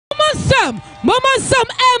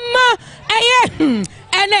Emma,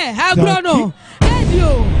 Ene, Agrono,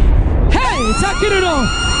 Edio, hey, Takino,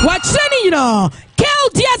 what's any,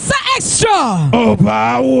 Xtra. Oh,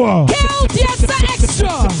 power.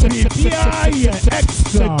 Xtra.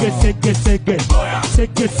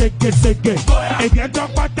 Again,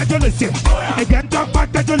 talk back to listen. Again, talk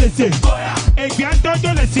back to listen. Again,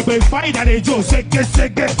 don't listen. We fight and they do. Say.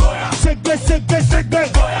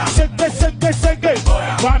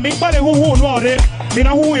 Why me, buddy, who want it? Me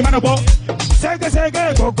know who we man about. Say, go.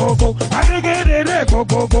 I think it, go.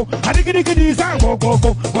 I think it is, go.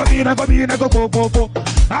 What you know, go.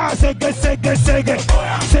 Ah, say.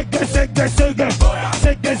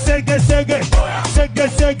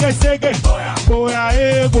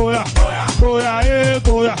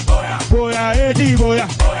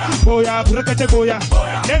 Goya, Goya.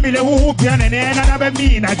 Let me know who can and another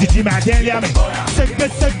mean. I did my daily.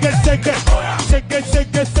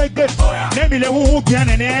 Let me know who can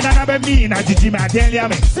and another mean. I did my daily.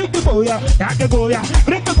 Goya, Yakagoya,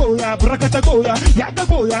 Brakagoya, Brakatagoya,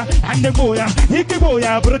 Yakagoya, and the Goya,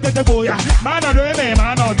 Hikagoya, Brakatagoya, Manadome,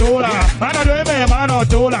 Manodola,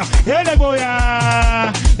 Manodola, Elegoya,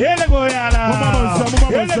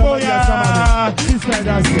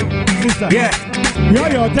 Sister. Yeah.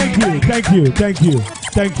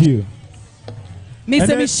 Thank you.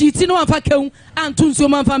 Mr. Mishitino and Paco and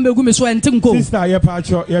Tunsuman from Begumis and Tunko. Sister, your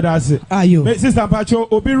patcho, yeah, that's it. Are you? Sister Pacho,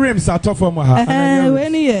 Obi rims are tough for my house.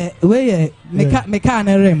 When you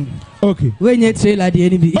mechanic rim. Okay. When you trail at the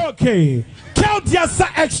enemy. Okay.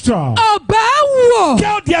 Xtra. Oh, bow.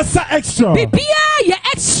 Xtra. Pipia,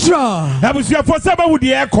 Xtra. That was your first ever with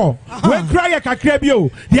the echo. When cry a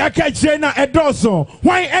cacrebio, the Akajena Edoso.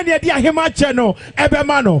 Why any idea him a channel,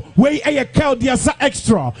 Ebemano, way a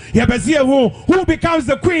Xtra. Yabazia who becomes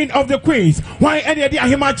the queen of the queens. Why any idea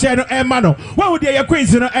him a channel, Emano. What would the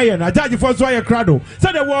queens in a I judge for Swaya Crado.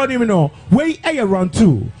 So the world even know. Way a round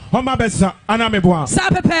two. Homa besa anameboa.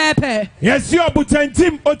 Sape pepe. Yes, your butan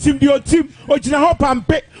team, o team dio team, o jina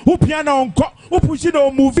hopampe, who piano onko, who push it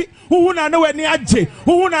on movie, who na know any aje,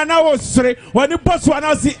 who na know sre, when the boss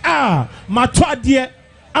one see matwa dear,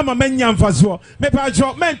 I'm a menyan faswo, me pa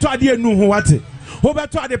jo, men to dear no wate, who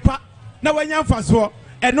better the pa, now when yan faswo.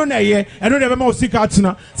 And no naye, and no never more sick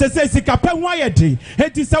outsna. Say sika pen wayeti.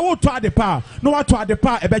 It is a wood to the pa, no what to the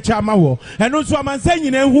pa, a becha mawo. And also a man saying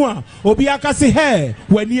in a one, Obiaka say hair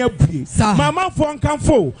when near be. Mamma phone can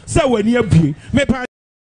fall, so when near be. Me pa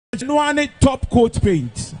no one top coat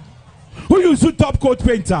paint. Who use top coat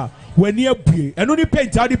painter? When near be, and only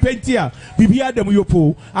paint out the paint here. Bibia dem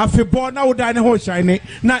yopo. After born now dine ho shiny,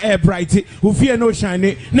 na air bright, who fear no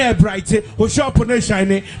shiny, na bright, who shop no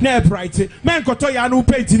shiny, na bright. Man kotoya no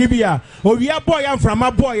paint in Libya. Oh, we are boy, I'm from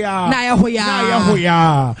a boy. Na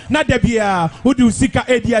hoya. Na debia, who do sika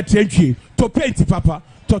edia trenchy to paint papa,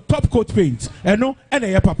 to top coat paint. And no, and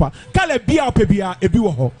a papa. Kale bia pebia, a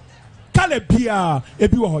biwaho. Kale bia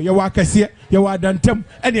ebiwo ye wa kase ye wa dantem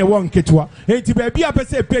ene ye won ketwa enti ba bia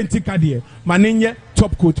pese paint kade manenye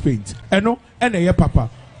top coat paint eno ene ye papa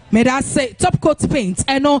me da say top coat paint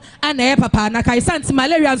eno ana ye papa na kai santi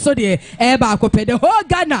malaria so de e ba akope the whole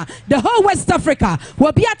Ghana the whole West Africa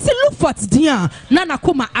will be at Lufat dia na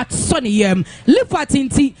nakoma at soniyem Lufat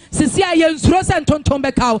inti sisi aye nsuro se ntonton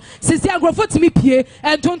bekaw sisi agrofo timi pie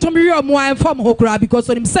ntonton ri omo an form hokura because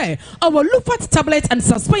on him say our Lufat tablet and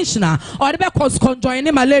suspensioner or the cause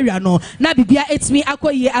conjoin malaria no na bibia etimi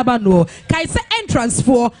akoye abano kai se entrance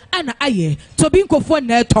for ana aye to bi nkofo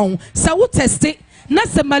na eton sa wo test na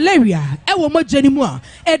se malaria e wo mogani mu a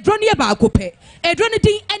edrone ye ba akope edrone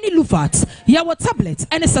din any Lufat ya wo tablet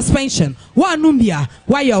any suspension wa anumbia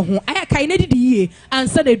wa ye ho aya kai na didi ye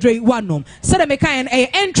ansa na edre wanom so the mekan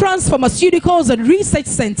entrance pharmaceuticals and research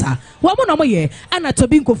center wa mo no mo ye ana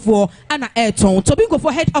tobinkofo ana eton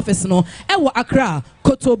tobinkofo head office no e wo Accra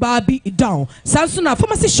Kotoba bi down Sansuna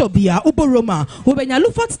pharmacy shop bia uboroma ubenya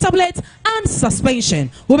Lufat tablet and suspension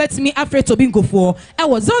ubetimi afre tobinkofo e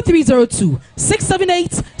wo 0302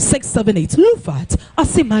 678 Lufat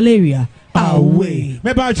ase malaria away.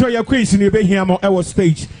 Me ba cho ya quiz ni be hiamo e wo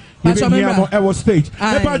stage. You be hiamo e wo stage.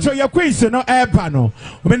 Me ba cho ya quiz no e ba no.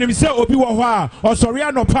 Me nim se obi wo ho a osori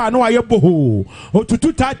anopa no aye boho.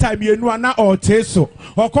 Otutu tata mienu ana o teso.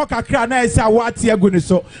 Okọ kakra na ese awate agu ni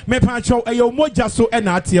so. Me pa cho e yo moja so e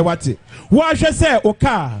na ate wate. Wo ahwe se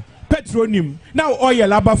oka petronim now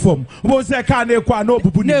oil aba form wo say car na ekwa na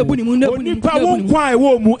obubu ni nipa won kwan e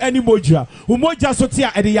wo mu ani moja umoja so te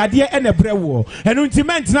a ede yade e na brewo enu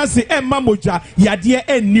intiment na se emma moja yade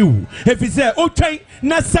eniu efi say otwen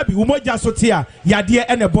na sabi umoja so te a yade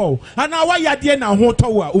e na ball ana wa yade na ho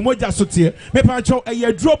towo a umoja so te me pa cho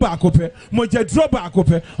e dro ba akope moja dro ba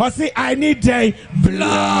akope o say I need day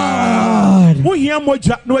blood wo hia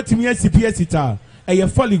moja na watimi CPS ta e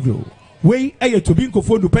follicle we to be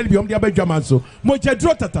nkofo no pele bi om de abadwaman so moja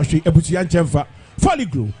dro tatahwe ebutua nchemfa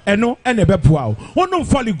follicle eno ene beboa o onum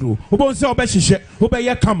follicle obon se obehihye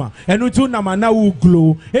obeye kama eno tu na mana wo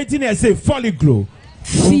glow enti na say follicle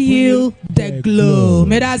feel the glow.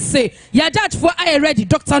 May I say, ya judge for I ready,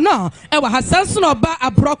 Doctor No. Ewa Hassan no ba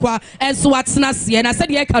abrokwa and so what's nasi and I said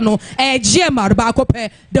ye kano GMR ba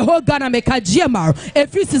kope the whole Ghana make a GMR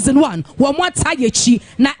every season 1 one more tayechi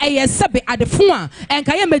na sebe at the phone and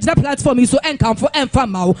kaya major platform is so encam for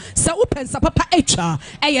enfamao so open sa papa Xtra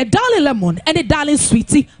a darling lemon and a darling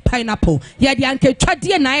sweetie pineapple ya di anke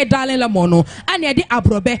twadie na a darling lemon and ya di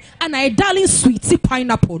abrobe and a darling sweetie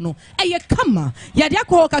pineapple no e kama ya di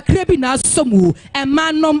akoka krebi na somu e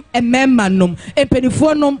manom e memanom e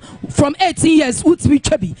penifonom from 18 years utbi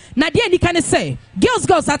twabi na de ani kan say girls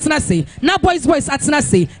atena say na boys atena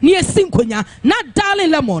say ni esinkonya na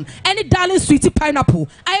darling lemon any darling sweetie pineapple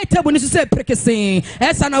aye table ni so say prekese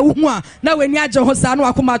esa na hu a na weni age ho sa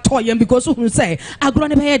na akoma toyem because who say agro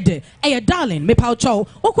ne be de e darling me pa chow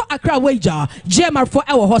okọ Accra wager GMR for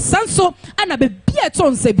ewo ho sanso ana be bia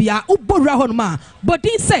ton se bia ubowra ho no ma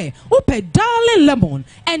bodin say upe darling lemon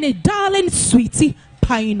and a darling sweetie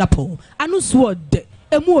pineapple anu so de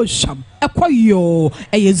emu osham ekwayo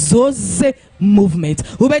eyezoze movement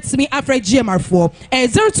ubet me after GMR4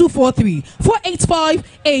 0243 485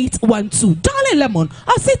 812 darling lemon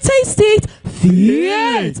I say taste it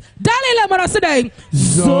feel it darling lemon I say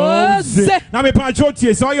zoze na me pa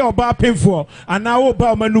chotie so your ba painful and now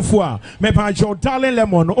ba manufo a me pa cho darling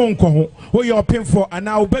lemon onko ho wo your painful and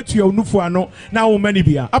now bet your nufu ano na wo mani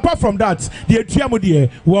bia apart from that the atuamo de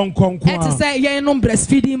won konko it say ye no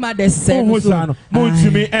breastfeeding mothers say so mo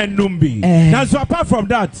timi enum bi now so apart from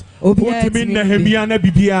that otimi Nehemia na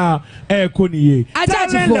bibia koniye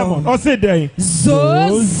lemon o say dey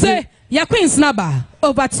zoze ya queen's naba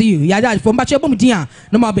over to you ya judge for mbache bom dia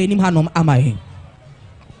no ma ba enim hanom amaye.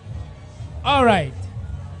 All right.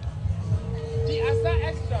 The Asa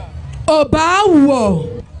Xtra.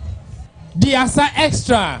 Obawo. The Asa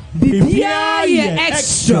Xtra. Bibia ye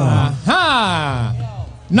extra. Aha.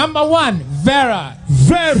 Number 1, Vera.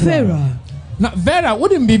 Now, Vera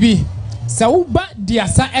wouldn't be. So, but the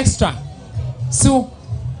Asa Xtra. So,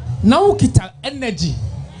 now kita energy.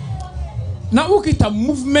 Now kita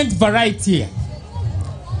movement variety.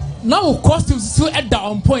 Now costumes so at the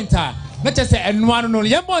on point. Not just say and one no.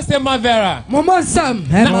 You must say my Vera. Mama Sam.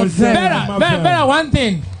 Vera. One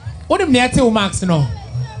thing. What do you tell Max no?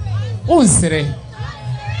 Unsere.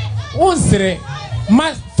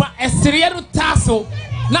 Ma for a serial tasso.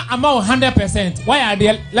 Now I'm 100%. Why are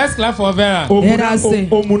they? Let's clap for Vera.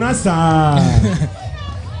 Omunasa.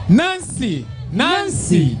 Nancy,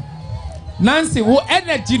 who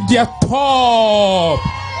energy their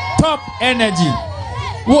top energy.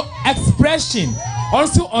 Who expression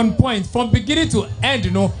also on point from beginning to end,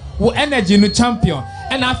 you know, who energy no champion.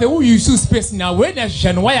 And after who you use space now, where the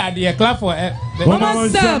shen, why are they clap for Mama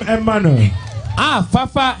Sam Emmanuel.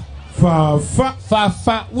 Fafa,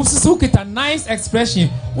 who get a nice expression,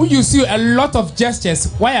 who you see a lot of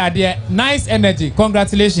gestures. Why are there nice energy?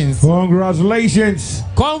 Congratulations.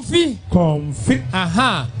 Comfy.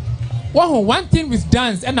 Aha. One thing with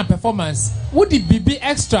dance and a performance. Would the BB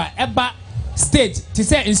Xtra ever stage to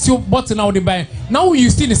say in still button out the buy? Now you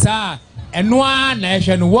still say and one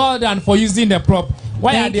nation. Well done for using the prop.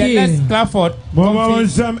 Why are there? Let's clap for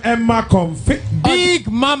Emma Comfy.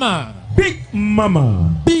 Big Mama. Big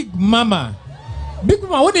Mama,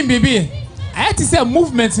 wouldn't be. I had to say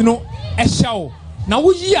movements, you know, a show. Now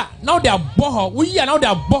we are now they are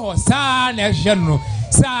boho,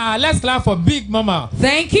 Sir, let's clap for Big Mama.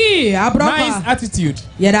 Thank you. Nice attitude.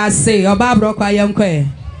 Yeah, that's say your Barbara Kwayamkwe.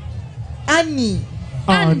 Annie.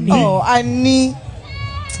 Oh, Annie.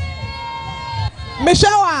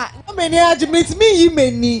 Meshawa, no many meet me, you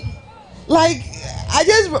many. Like I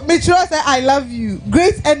just make sure I say I love you.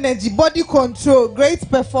 Great energy, body control, great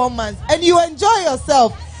performance, and you enjoy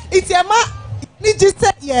yourself. It's your ma. You just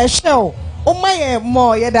say yeah, show. Oh my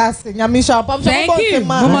more yeah that's it. Thank you,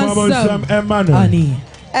 Mama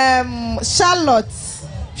Charlotte.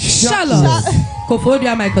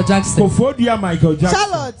 Kofodia Michael Jackson.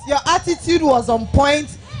 Charlotte, your attitude was on point.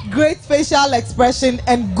 great facial expression,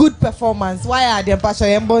 and good performance. Why are they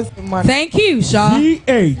man? Thank you, Shaw.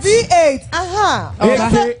 V8. V8.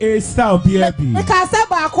 AKA style BAB.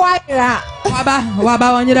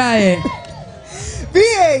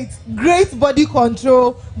 V8, great body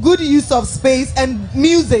control, good use of space, and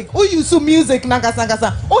music. Who use music?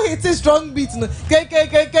 Nakasa. Oh, it's a strong beat.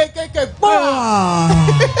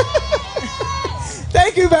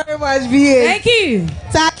 Thank you very much, V8. Thank you.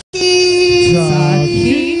 Taki.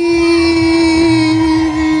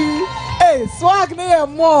 Hey, swag near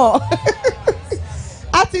more.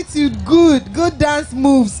 Attitude good dance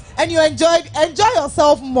moves, and you enjoy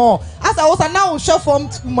yourself more. As I was now show form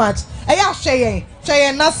too much.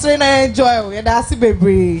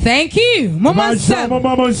 Thank you. Mama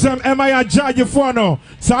Sam, am I a judge for no?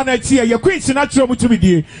 Sana Tia, your queens in natural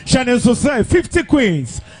mutumidi. Shannon so say 50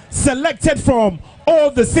 queens selected from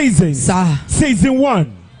all the seasons. Season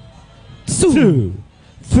 1, 2,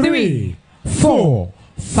 3, 4,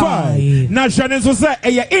 5. Now Shannon so say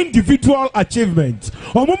a individual achievement.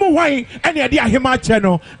 Omumu wine any idea hima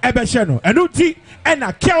channel ebe channel. Enuti and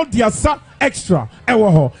a kill Diasa Xtra.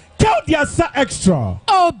 Ewoho. Tell Diasa Xtra.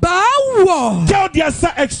 Oh, bow. Tell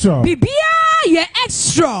Diasa Xtra. Bibia, ye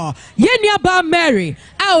extra. Ye nearby Mary.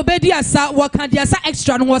 I'll be Diasa, what can Diasa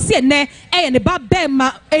Xtra and was here ne, and the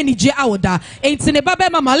Babema, any J. Auda. Ain't in the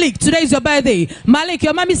Babema Malik. Today's your birthday. Malik,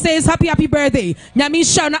 your mommy says happy birthday. Nyami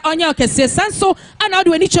Shana on your kese Sanso, and I'll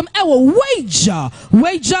do any chum our wager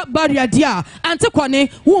barrier dia.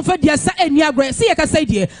 Antequane, won't for Diasa and Yagra. See, I can say,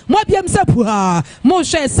 dear, Mobiam Sapua,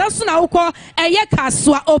 Moshe Sansuna Oko, and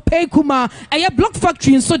Yakaswa op. Kuma, a block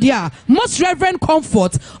factory in Sodia, most reverend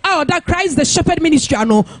comfort. Oh, that Christ the shepherd ministry.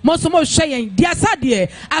 No, most of Shayin, dear Sadie,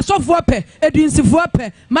 as of Wape, Edwin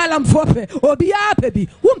Sivope, Malam Fope, Obia Pebi,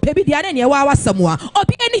 won't Pebi the Anania Wawa Samoa, or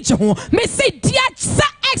be any John, may say Diasa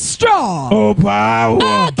Extra. Oh, wow.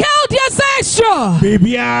 Oh, Cal Diasa Extra.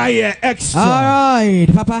 Baby, I extra. All right,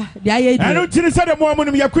 Papa. I don't tell you the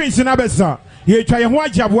moment your queens in Abessa. You try and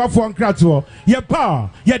watch your for Krato, your power,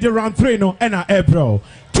 you the round 3 no, and a April.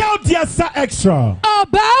 Tell Diasa Extra. Oh,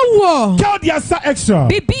 bow. Tell Diasa Extra.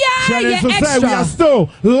 Bibia, extra. We are still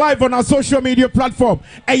live on our social media platform.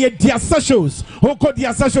 And your Diasa shows. Who call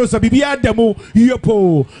Diasa shows? Bibia demo.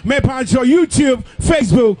 Yopo. Me punch your YouTube,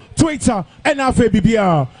 Facebook, Twitter, and our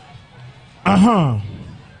Bibia.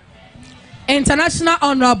 International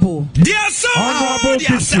Honorable. Honorable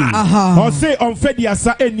Diasa. Or say on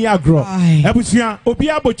Fediasa and Niagro. Ebusia,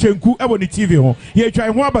 Obiabo Chenku, Ebony TV. Ye try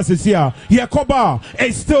one basesia. Ye Koba.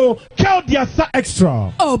 And still, Kel Diasa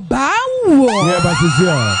Extra. Oh, bow. Yeah,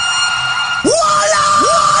 basesia.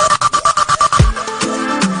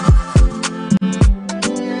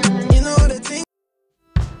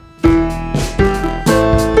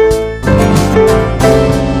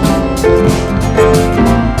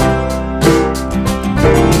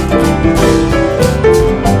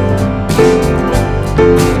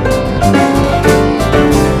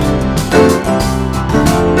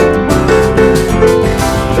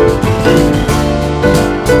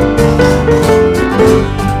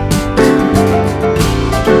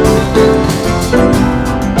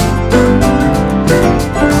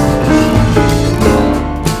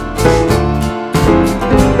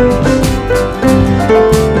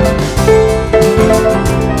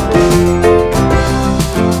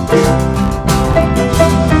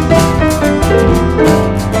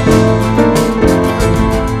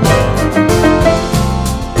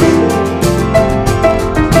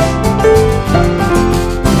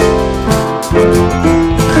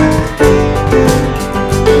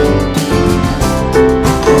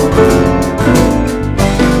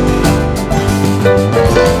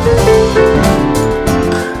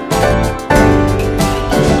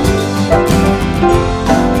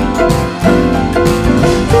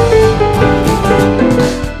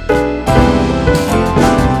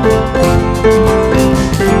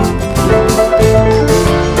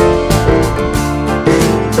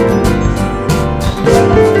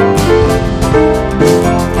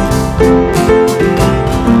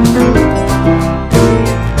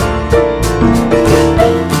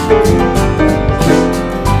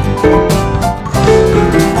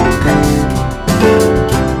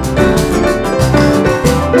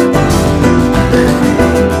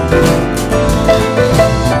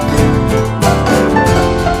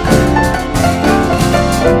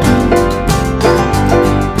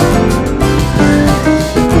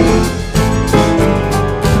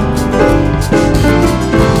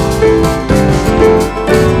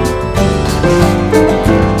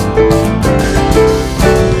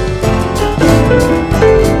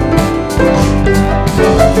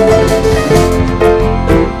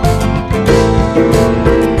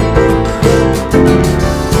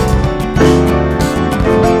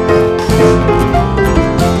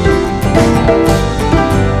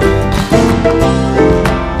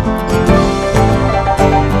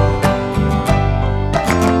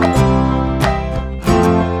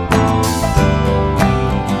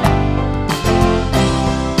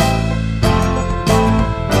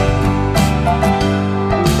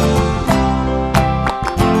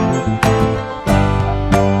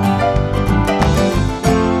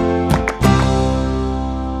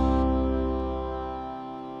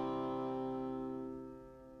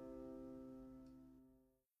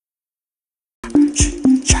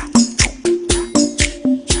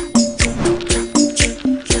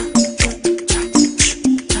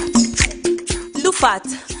 Lufat.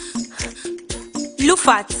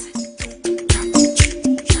 Lufat.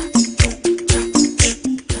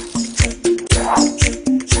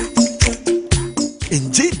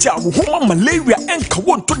 Injija wohoma malaria enka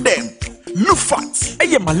won to them. Lufat,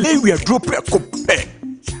 eye malaria drop ekope.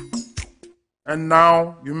 And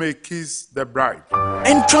now you may kiss the bride.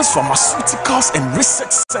 Entrance Pharmaceuticals and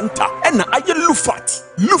Research Center. And aye Lufat.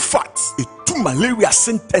 Lufat, a two malaria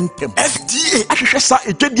sententem. FDA ahwehwesa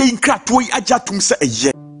edwede inkratoyi ajatum se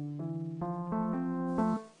eye.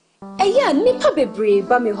 Eya nipa bebre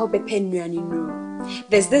ba me hobe pennuani no.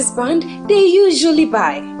 There's this brand they usually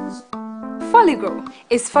buy. Foligrow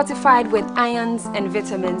is fortified with ions and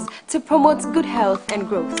vitamins to promote good health and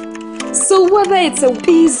growth. So whether it's a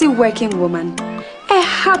busy working woman, a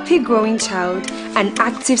happy growing child, an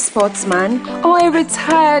active sportsman, or a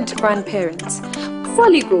retired grandparent,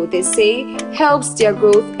 Foligrow, they say, helps their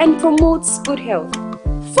growth and promotes good health.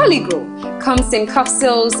 Foligrow comes in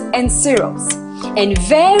capsules and syrups and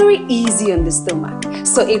very easy on the stomach,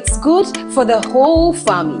 so it's good for the whole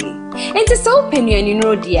family. And it's open you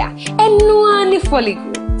know dear, and no only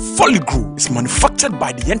Foligrow. Foligrow is manufactured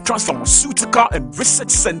by the Entrance Pharmaceutical and Research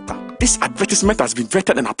Center. This advertisement has been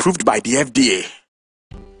vetted and approved by the FDA.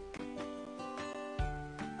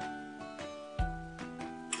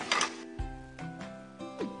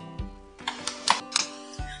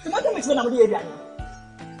 Tomato mix when I'm the area.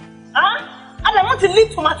 Huh? I don't want to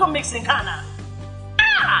leave tomato mix in Ghana.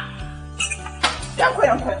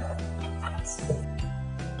 Uncle.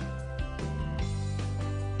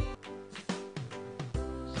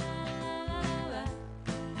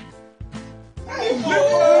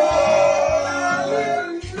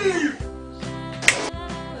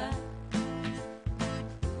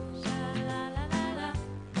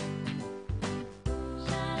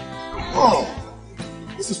 Oh,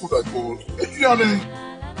 this is what I call Adrian.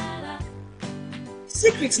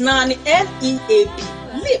 Secret Nani LEAP.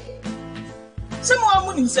 Lip.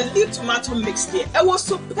 Someone who said leaf tomato mix there. It was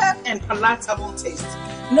superb and palatable taste.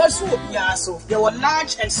 Not so so there were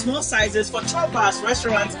large and small sizes for chop bars,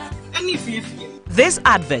 restaurants, and if you. This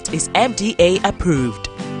advert is FDA approved.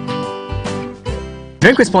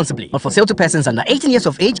 Drink responsibly, not for sale to persons under 18 years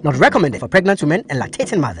of age, not recommended for pregnant women and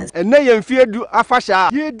lactating mothers. And nay and fear do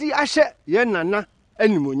afasha, ye di ashe, ye nana,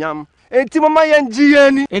 and munyam, and Timama and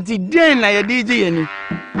Gianni, and the den like a DJ.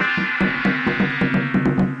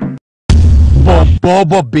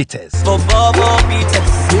 Bobo bitters. Bobo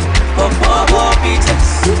bitters. Bobo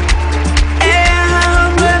bitters.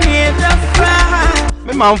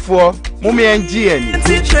 Me man for Mummy and Gianni.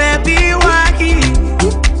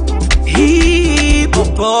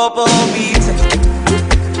 Bobo bitters.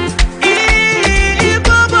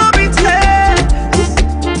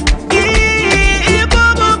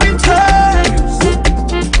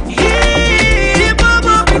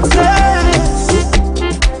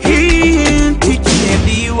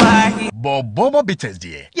 Bobo bitters,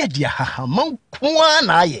 dear. Yeah, dear, ha, man,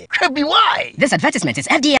 why? This advertisement is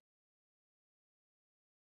FDA.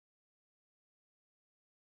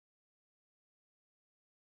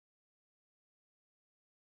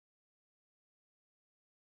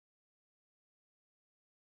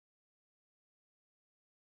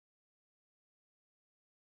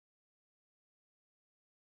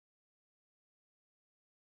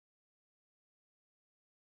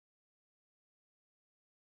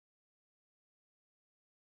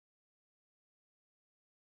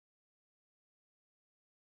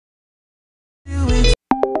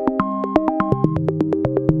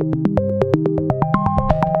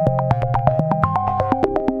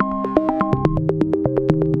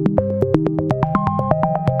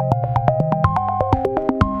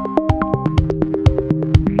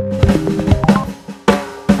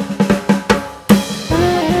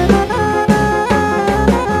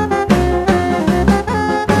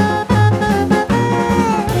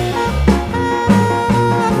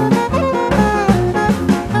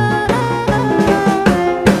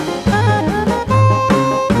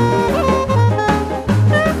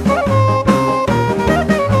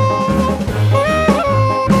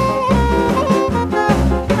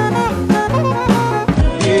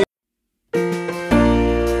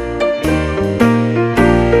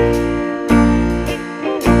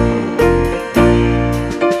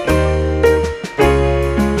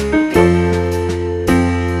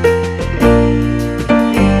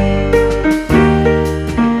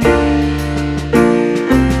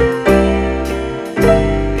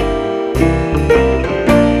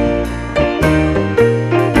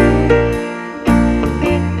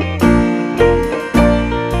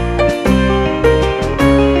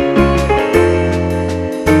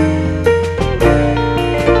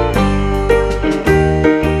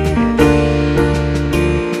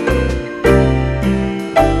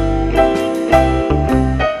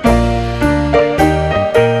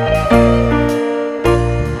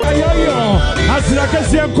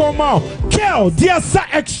 Mama, Kel, Diasa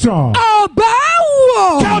Extra. Oh,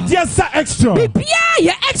 bow. Kel, Diasa Extra. BPI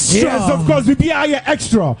Extra. Yes, of course, BPI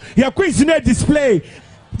Extra. Your quiz in a display.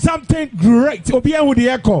 Something great. Obia with the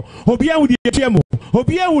echo, Obia with the chemo,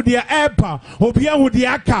 Obia with the airpa, Obia with the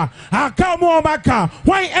aka. Aka more maka.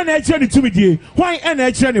 Why energy to me? Why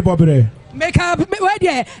energy, Bobby? Make up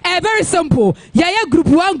very simple. Yeah, group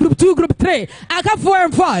 1, group 2, group 3. I got 4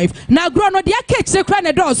 and 5. Now grow no dia catch the crown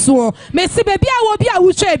door so. Messi baby I will be a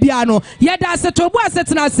wuche biano. Yeah, that's a tobo set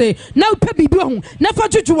na say. Now pebi do. Never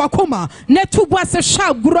juju wakoma. Ne two was a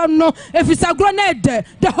sharp grown no. If it's a grenade,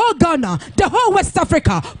 the whole Ghana, the whole West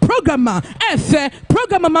Africa programmer,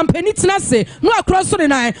 programmer man penitna say. No across the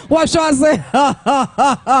night. What shall I say?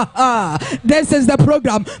 This is the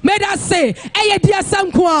program. Made us say, hey, dear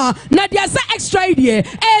Sankwa, Nadia. Extra idea,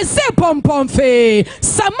 say pom pom fe,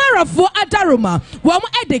 Samara for Adaruma, one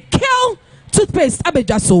at the Kel toothpaste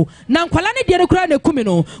abejaso. Na nkwalani de kura ne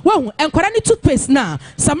kumino. Wo enkwalani toothpaste na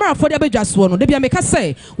Samara for the abejaso no. De bia meka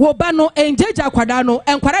say, wo ba no enjeja kwada no,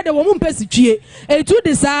 enkwala de wo mu mpesi twie. Etu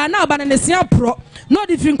de sa na ba na ne sia pro. No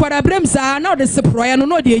di fin kwada brem sa na de se pro ya no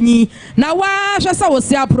no de enyi. Na wa hwa sa wo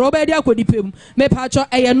sia pro ba de akodi pem. Me pa cho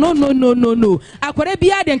eye no. Akwada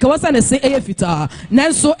bia de nka wasa ne se eye fita.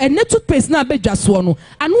 Nanso ene toothpaste na abejaso no.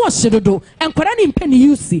 Anu o hyedodo. Enkwala ni mpe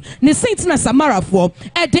ni use. Ne saint na Samara for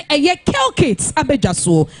e de eye Kel kits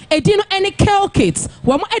abejaso edino any Kel kits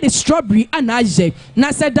wamo e de strawberry anaje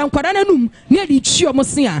na se dan kwada nanum ne de chi omo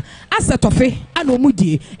se a asetofe ana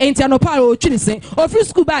omudie enti anopa o twini se ofri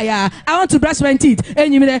school ba ya I want to brush my teeth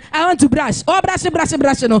enyimire I want to brush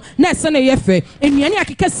brush no na se na yefe enuane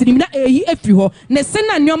akeka sirim na eyi efi ho na se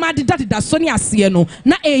na nyoma deda so ne ase no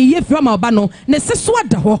na eyi efi ho ma oba no na se so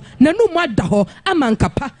ada ho nanum ada ho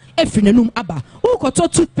amankapa efi nanum aba ukoto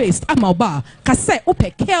toothpaste ama oba ka se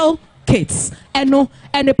upe Kel kids eno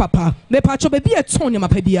ene papa me pacho baby e ton ma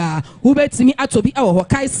pabia wo betimi atobi e wo ho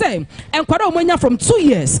kai say enkwada omonya from 2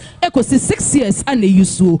 years ekosi 6 years and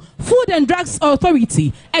use Food and Drugs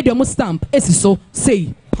Authority e de mo stamp esiso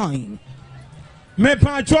say pine me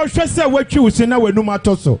pacho hwe se watwi wo se na wanum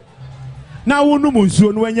atoso na wonum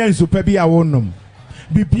nsuo no anya nsu pabia wonum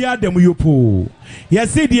bibia dem yopo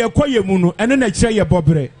yesi de ekoye mu no ene na kire ye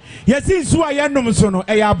bobre yesi nsu a ye nom so no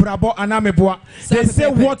e ya brabo anameboa they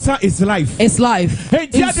say water is life. It's life.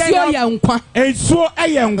 Nsuo ye nkwa. Nsuo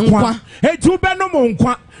ye nkwa. Eju benum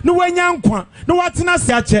nkwa no wanya nkwa no watena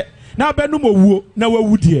se ache na benum owuo na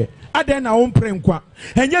wawudie aden na wo mpre nkwa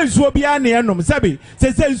enye nsuo bia na ye nom sabe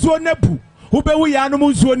se nsuo nebu wo be wo ya nom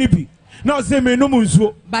nsuo ni bi na se me nom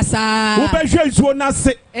nsuo basa wo be hwe nsuo na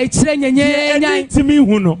se echire nyenye nyan timi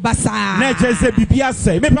hu no basa na je se bibia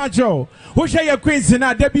se me pa jo wo hwe ye queens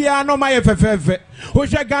na da bia no ma ye fefefe wo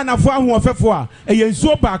hwe Ghana fo ahu ofefo a ye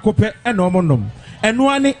nsuo ba akope e na omonom eno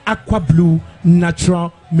ani Aqua Blue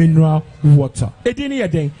natural mineral water edini ye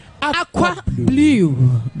den Aqua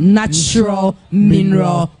Blue natural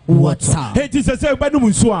mineral water. It is a say banum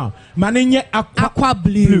nsuo a manenye Aqua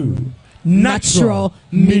Blue natural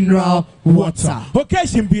mineral water.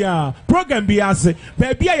 Occasion bia program bia se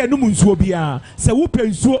baby a yenum nsuo bia se wo pe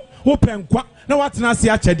nsuo wo pe nkwa na watena se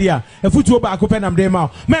achede a efutuo ba akopɛ nam de ma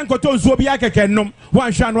men koto nsuo bia keke nom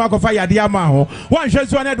wan hwa no akofa yade ama ho wan hwa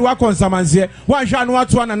nsuo na de wa konsamanse wan hwa no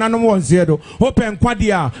ato anananom wonse do wo pe nkwa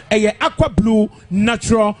de a eye Aqua Blue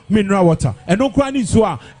natural mineral water eno kwa ni nsuo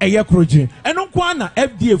a eye kroje eno kwa na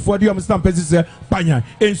FDA for the stamp se panya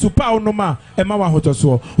ensu pa onoma e ma wa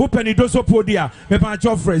hotoso wo pe ni doso podia me pa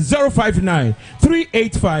chofre 059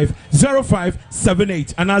 385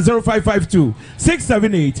 0578 and 0552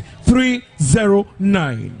 678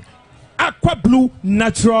 309. Aqua Blue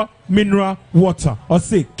natural mineral water or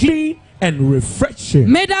say clean and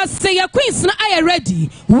refreshing. Made us say your queens na are ready.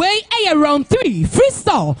 Way round 3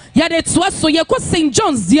 freestyle. Ya de twa so ye ko St.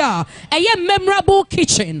 John's dia. Memorable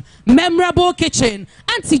kitchen.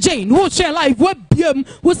 Auntie Jane who share live we biem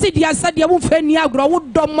we see dia sadia wo fani agro wo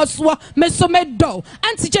domoso meso medo.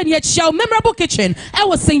 Auntie Jane ye chia memorable kitchen. I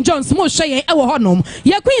was St. John's mo share ye wo honom.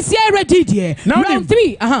 Your queens ye ready there. Round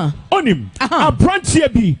 3. Onim. A branch here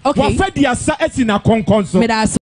be. Wa fa dia sa esi na konkonso.